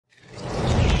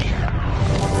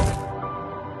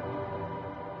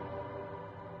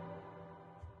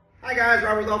guys,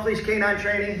 Robert with Off Leash Canine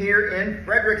Training here in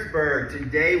Fredericksburg.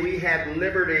 Today we have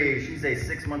Liberty. She's a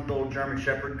 6-month-old German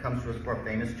Shepherd, comes to us for our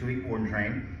famous 2-week board and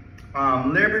train.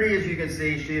 Liberty, as you can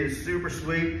see, she is super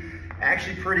sweet,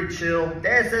 actually pretty chill.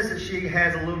 Dad says that she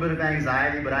has a little bit of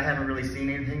anxiety, but I haven't really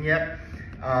seen anything yet.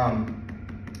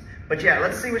 But yeah,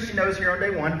 let's see what she knows here on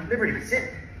day 1. Liberty, sit.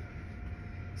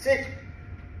 Sit.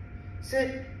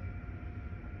 Sit.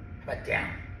 How about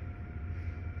down?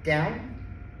 Down?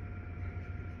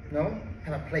 No?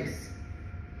 How about place?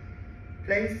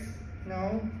 Place?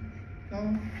 No? No?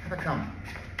 How about come?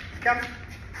 Come.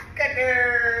 Good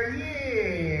girl.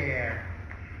 Yeah.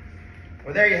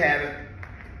 Well, there you have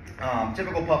it.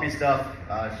 Typical puppy stuff.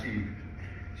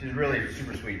 She's really a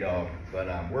super sweet dog.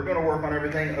 But we're going to work on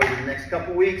everything over the next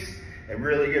couple weeks and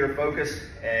really get her focused.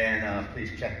 And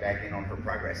please check back in on her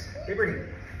progress. Liberty,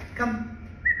 come.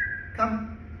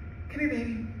 Come. Come here,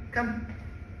 baby. Come.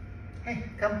 Hey,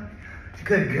 come.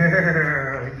 Good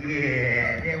girl.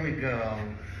 Yeah, there we go.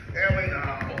 There we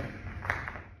go.